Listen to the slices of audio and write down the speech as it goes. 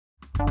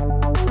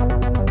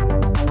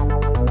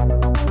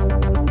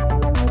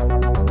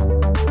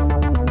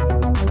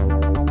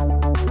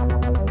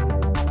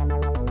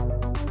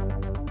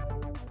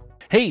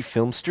Hey,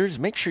 Filmsters,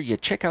 make sure you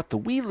check out the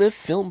We Live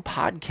Film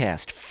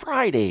podcast,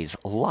 Fridays,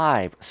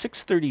 live,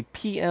 6:30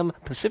 p.m.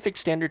 Pacific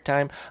Standard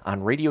Time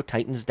on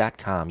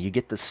RadioTitans.com. You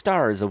get the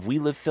stars of We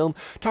Live Film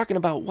talking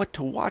about what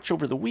to watch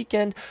over the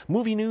weekend,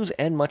 movie news,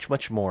 and much,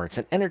 much more. It's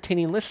an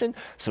entertaining listen,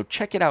 so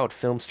check it out,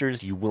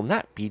 Filmsters. You will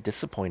not be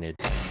disappointed.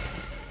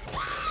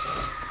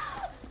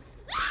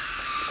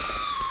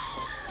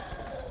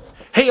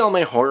 Hey, all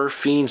my horror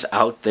fiends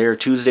out there.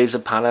 Tuesday's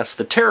upon us.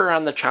 The terror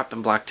on the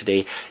chopping block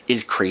today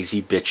is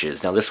Crazy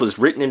Bitches. Now, this was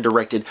written and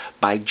directed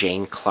by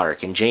Jane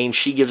Clark. And Jane,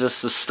 she gives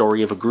us the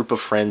story of a group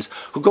of friends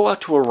who go out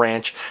to a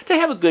ranch to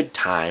have a good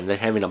time. They're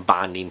having a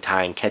bonding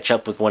time, catch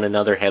up with one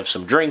another, have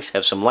some drinks,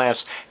 have some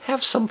laughs,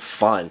 have some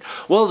fun.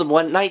 Well, the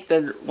one night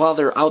that while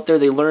they're out there,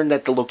 they learn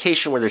that the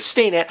location where they're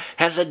staying at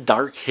has a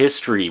dark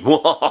history.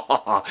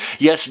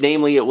 Yes,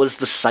 namely, it was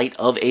the site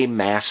of a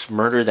mass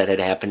murder that had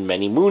happened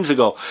many moons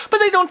ago. But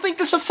they don't think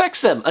this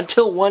affects them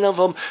until one of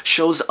them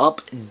shows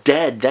up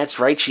dead. That's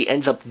right, she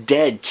ends up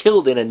dead,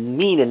 killed in a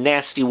mean and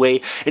nasty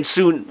way, and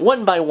soon,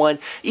 one by one,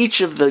 each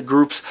of the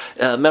group's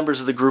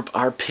members of the group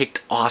are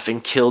picked off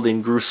and killed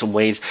in gruesome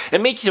ways,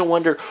 and makes you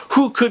wonder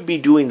who could be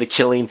doing the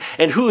killing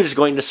and who is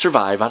going to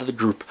survive out of the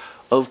group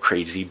of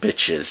Crazy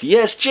Bitches.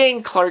 Yes,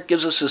 Jane Clark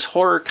gives us this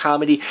horror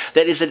comedy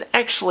that is an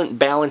excellent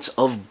balance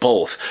of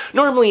both.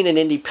 Normally in an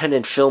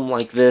independent film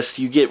like this,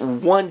 you get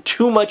one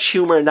too much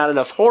humor and not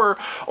enough horror,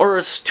 or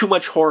too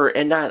much horror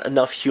and not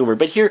enough humor.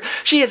 But here,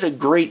 she has a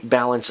great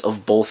balance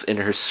of both in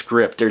her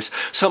script. There's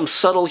some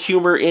subtle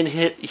humor in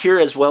here,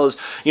 as well as,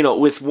 you know,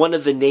 with one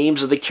of the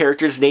names of the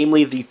characters,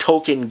 namely the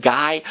token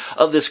guy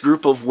of this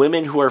group of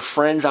women who are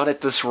friends out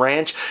at this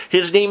ranch.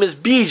 His name is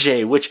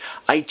BJ, which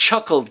I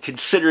chuckled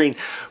considering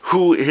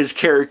who his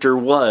character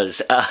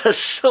was.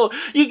 So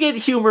you get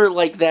humor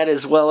like that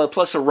as well,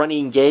 plus a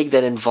running gag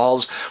that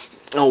involves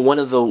one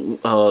of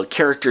the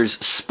character's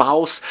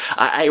spouse.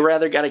 I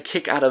rather got a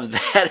kick out of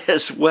that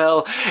as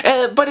well.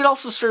 But it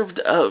also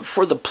served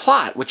for the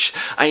plot, which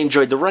I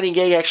enjoyed. The running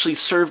gag actually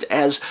served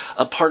as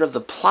a part of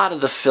the plot of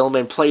the film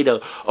and played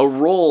a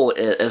role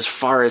as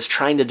far as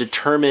trying to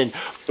determine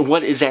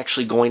what is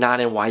actually going on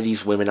and why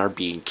these women are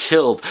being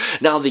killed.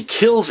 Now, the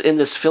kills in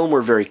this film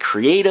were very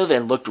creative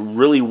and looked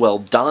really well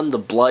done. The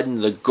blood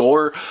and the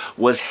gore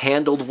was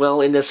handled well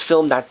in this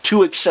film, not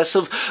too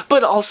excessive,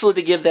 but also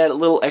to give that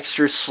little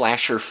extra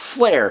slasher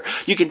flair.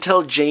 You can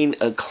tell Jane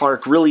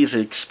Clark really is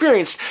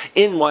experienced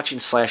in watching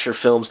slasher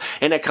films,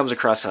 and that comes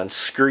across on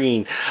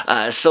screen.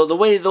 So the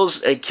way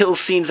those kill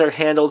scenes are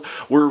handled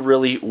were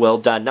really well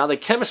done. Now, the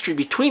chemistry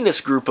between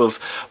this group of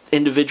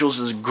individuals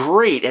is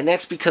great, and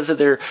that's because of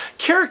their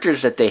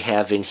characters that they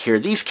have in here.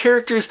 These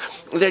characters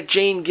that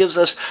Jane gives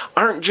us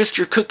aren't just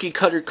your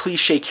cookie-cutter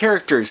cliche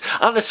characters.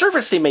 On the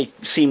surface, they may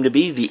seem to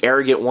be the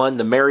arrogant one,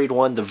 the married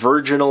one, the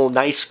virginal,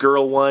 nice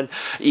girl one,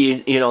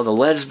 you know, the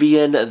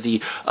lesbian,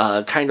 the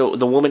kind of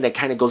the woman that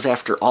kind of goes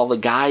after all the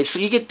guys. So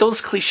you get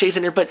those cliches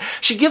in there, but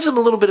she gives them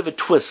a little bit of a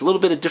twist, a little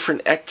bit of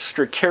different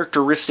extra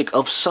characteristic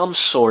of some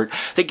sort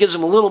that gives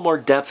them a little more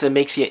depth and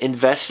makes you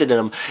invested in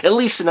them, at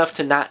least enough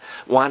to not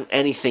want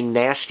anything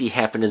nasty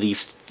happen to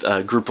these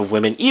group of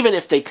women, even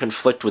if they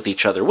conflict with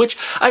each other, which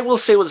I will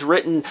say was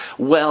written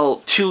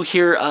well too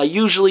here.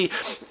 Usually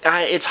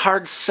it's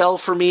hard sell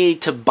for me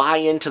to buy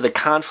into the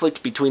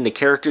conflict between the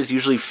characters.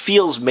 Usually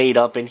feels made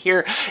up, and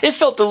here it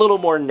felt a little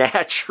more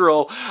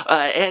natural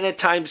and at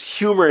times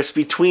humorous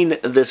between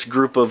this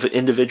group of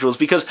individuals,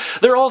 because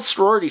they're all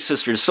sorority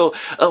sisters. So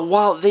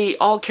while they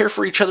all care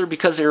for each other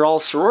because they're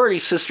all sorority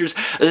sisters,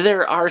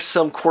 there are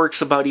some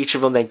quirks about each of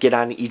them that get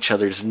on each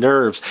other's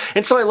nerves,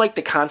 and so I like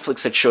the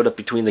conflicts that showed up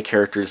between the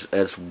characters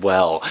as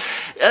well.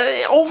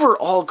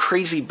 Overall,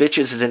 Crazy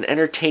Bitches is an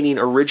entertaining,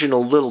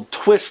 original little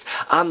twist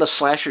on the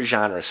slasher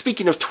genre.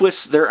 Speaking of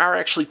twists, there are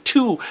actually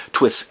two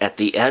twists at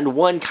the end.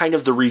 One kind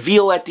of the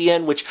reveal at the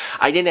end, which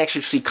I didn't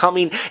actually see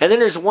coming, and then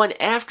there's one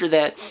after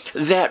that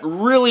that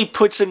really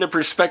puts into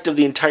perspective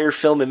the entire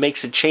film and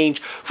makes a change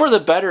for the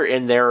better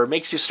in there, or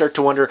makes you start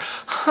to wonder,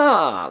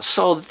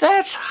 so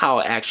that's how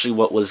actually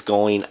what was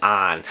going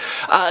on.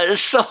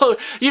 So,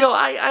 you know,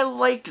 I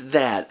liked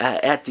that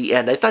at the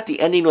end. I thought the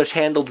ending was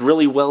handled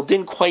really well.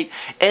 Didn't quite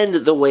end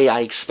the way I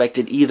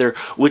expected either,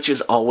 which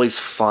is always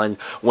fun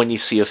when you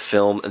see a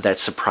film that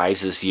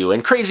surprises you.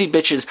 And Crazy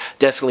Bitches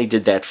definitely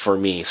did that for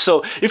me.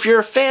 So if you're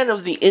a fan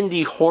of the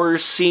indie horror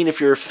scene,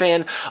 if you're a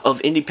fan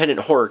of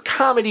independent horror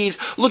comedies,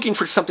 looking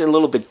for something a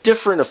little bit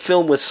different, a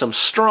film with some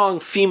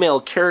strong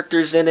female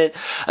characters in it,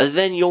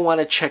 then you'll want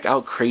to check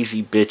out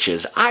Crazy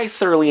Bitches. I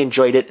thoroughly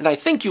enjoyed it, and I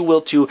think you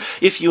will too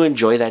if you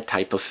enjoy that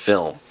type of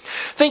film.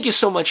 Thank you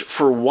so much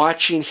for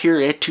watching here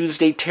at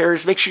Tuesday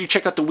Terrors. Make sure you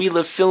check out the We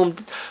Live Film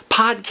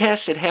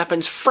podcast. It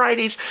happens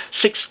Fridays,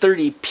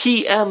 6:30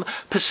 p.m.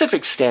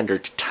 Pacific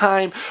Standard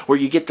Time, where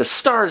you get the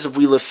stars of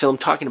We Live Film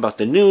talking about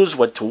the news,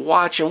 what to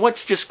watch, and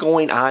what's just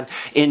going on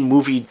in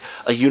movie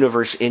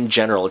universe in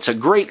general. It's a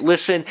great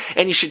listen,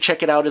 and you should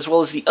check it out, as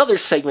well as the other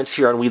segments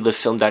here on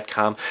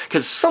WeLiveFilm.com,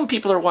 because some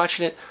people are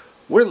watching it,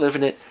 we're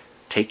living it.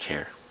 Take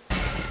care.